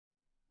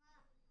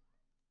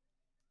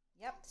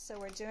Yep, so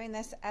we're doing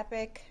this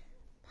epic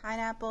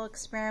pineapple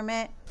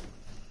experiment,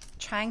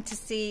 trying to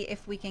see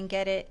if we can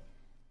get it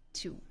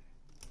to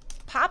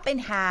pop in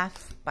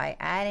half by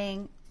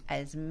adding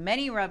as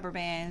many rubber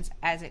bands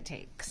as it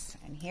takes.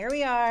 And here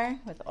we are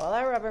with all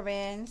our rubber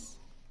bands,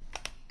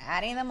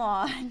 adding them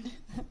on.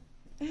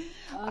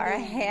 Our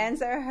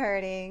hands are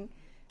hurting,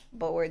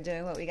 but we're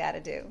doing what we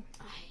gotta do.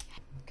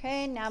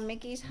 Okay, now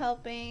Mickey's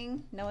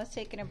helping. Noah's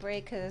taking a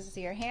break because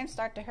your hands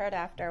start to hurt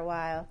after a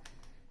while.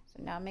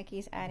 So now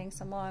Mickey's adding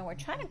some more, and we're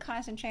trying to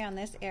concentrate on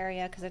this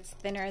area because it's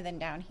thinner than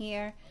down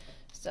here.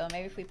 So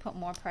maybe if we put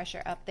more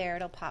pressure up there,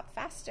 it'll pop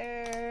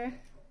faster.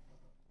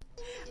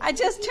 I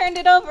just turned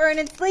it over and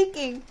it's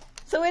leaking.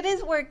 So it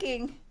is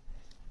working.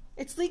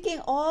 It's leaking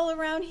all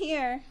around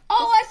here.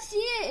 Oh, I see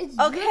it. It's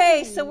okay,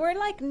 dripping. so we're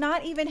like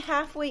not even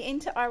halfway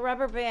into our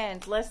rubber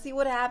bands. Let's see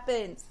what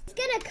happens. It's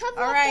gonna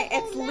cover all up right, the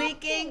whole it's napkin.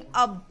 leaking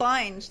a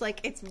bunch.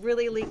 Like it's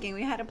really leaking.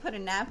 We had to put a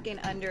napkin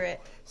under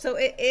it. So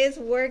it is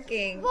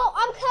working. Well,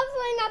 I'm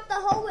covering up the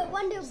hole with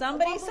one.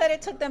 Somebody said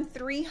it took them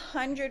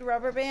 300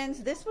 rubber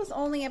bands. This was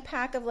only a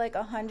pack of like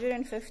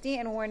 150,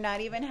 and we're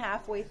not even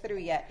halfway through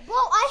yet.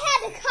 Well, I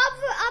had to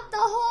cover up the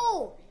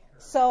hole.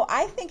 So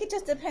I think it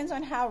just depends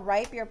on how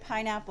ripe your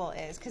pineapple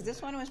is, because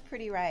this one was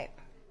pretty ripe.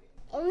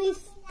 Only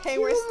okay,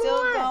 we're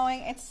still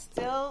going. It's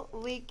still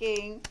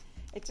leaking.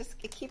 It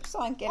keeps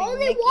on getting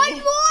only Mickey. one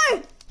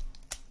more.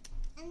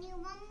 I need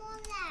one more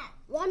left.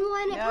 One more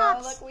and it no,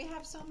 pops. Look, we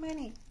have so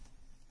many.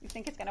 You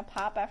think it's gonna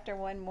pop after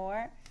one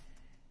more?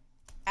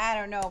 I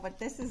don't know, but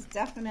this is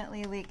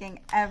definitely leaking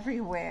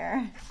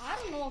everywhere. I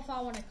don't know if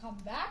I want to come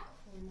back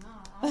or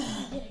not. I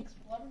want to get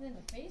exploded in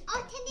the face.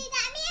 Oh, can you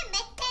get me a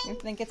mitten? You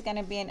think it's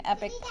gonna be an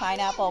epic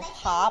pineapple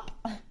pop?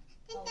 Can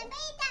somebody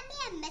get me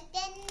a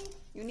mitten?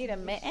 You need a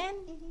mitten?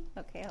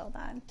 Okay, hold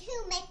on. 2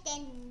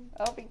 mittens.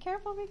 Oh, be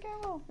careful, be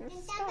careful. You're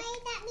Can stuck. somebody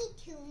get me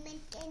 2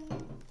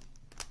 mittens?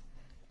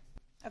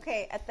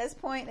 Okay, at this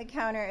point, the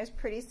counter is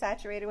pretty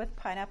saturated with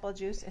pineapple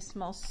juice. It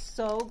smells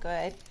so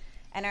good,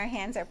 and our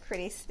hands are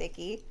pretty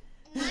sticky.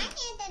 My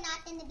hands are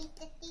not going to be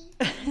sticky.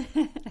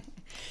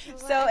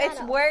 So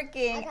it's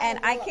working, and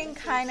I can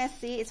kind of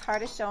see, it's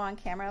hard to show on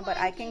camera, but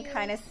I can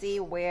kind of see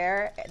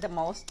where the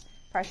most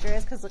pressure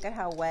is, because look at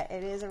how wet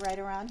it is right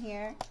around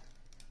here.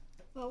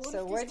 Well,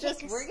 So we're going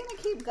to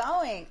keep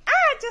going.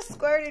 Ah, it just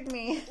squirted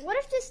me. What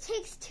if this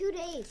takes 2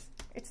 days?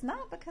 It's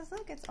not, because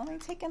look, it's only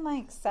taken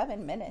like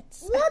 7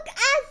 minutes. Look at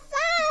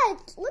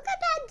that! Look at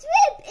that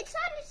drip! It's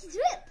not a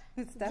drip.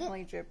 It's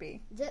definitely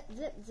drippy. Zip,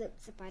 zip, zip,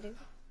 zip, I do.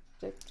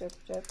 Drip, drip,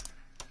 drip.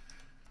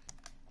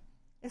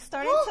 It's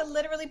starting to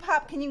literally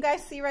pop. Can you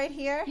guys see right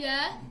here?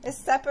 Yeah. It's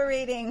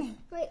separating.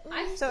 Wait,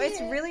 So it's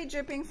really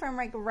dripping from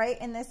like right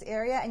in this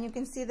area, and you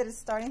can see that it's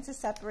starting to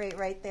separate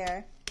right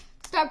there.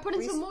 Start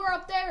putting some more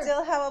up there.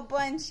 Still have a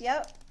bunch.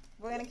 Yep.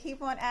 We're going to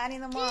keep on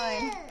adding them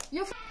on.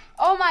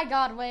 Oh my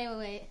god,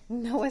 wait.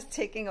 Noah's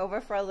taking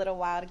over for a little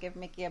while to give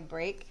Mickey a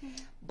break,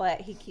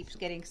 but he keeps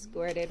getting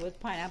squirted with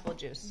pineapple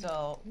juice.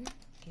 So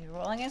he's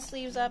rolling his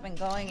sleeves up and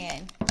going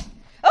in.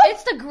 Oh!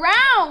 It's the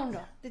ground.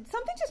 Did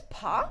something just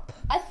pop?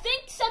 I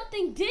think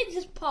something did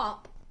just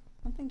pop.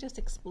 Something just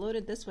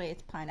exploded this way.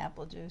 It's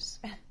pineapple juice.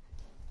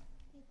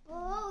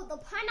 Oh, the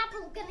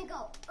pineapple's gonna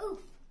go. Oof.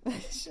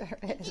 Sure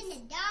is. In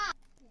the dog.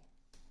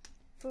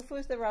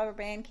 Fufu's the rubber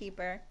band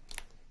keeper.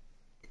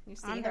 You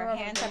see her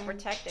hands are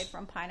protected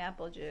from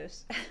pineapple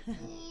juice.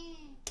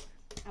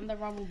 I'm the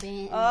rubber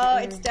band. Oh,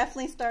 it's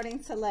definitely starting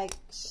to like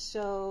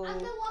show I'm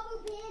the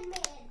rubber band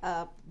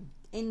man.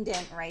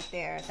 indent right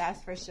there.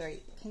 That's for sure.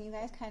 Can you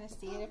guys kind of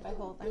see it if I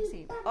hold? Let me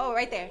see. Oh,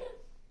 right there.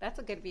 That's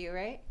a good view,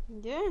 right?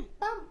 Yeah.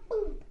 Bum,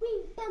 boom,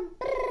 boom, bum,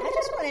 I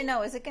just want to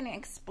know, is it going to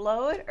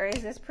explode, or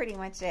is this pretty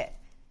much it?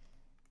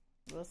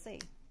 We'll see.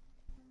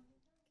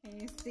 Can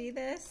you see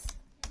this?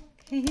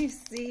 Can you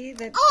see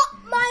the Oh,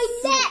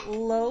 my neck!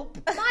 slope?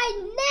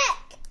 My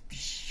neck!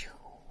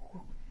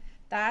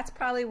 That's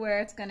probably where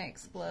it's going to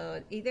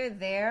explode. Either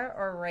there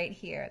or right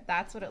here.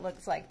 That's what it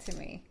looks like to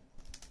me.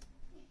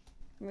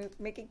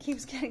 Mickey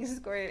keeps getting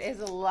squirted. It's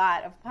a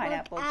lot of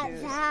pineapple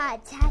juice. It's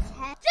popping!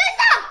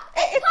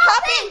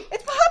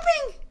 It's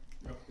popping!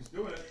 Yep, it's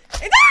doing it.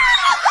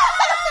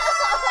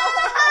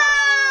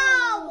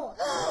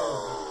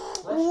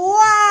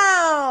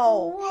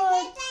 Wow!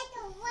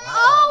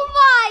 Oh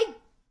my!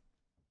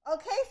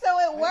 Okay, so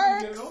it How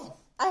did you get works. it off?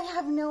 I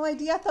have no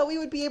idea. I thought we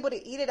would be able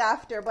to eat it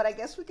after, but I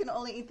guess we can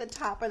only eat the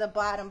top or the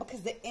bottom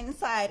because the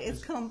inside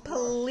is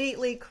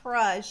completely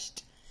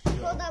crushed.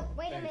 Hold up,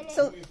 wait a minute.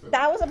 So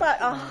that was about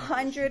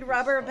 100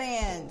 rubber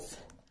bands.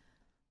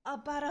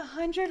 About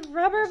 100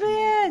 rubber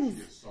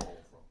bands.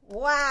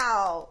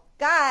 Wow.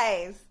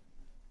 Guys,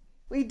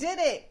 we did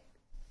it.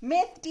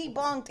 Myth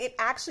debunked. It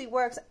actually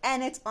works,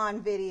 and it's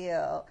on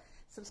video.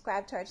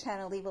 Subscribe to our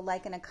channel. Leave a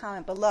like and a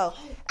comment below.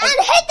 And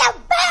hit the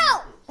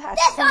bell!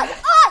 That's This was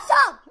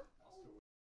awesome!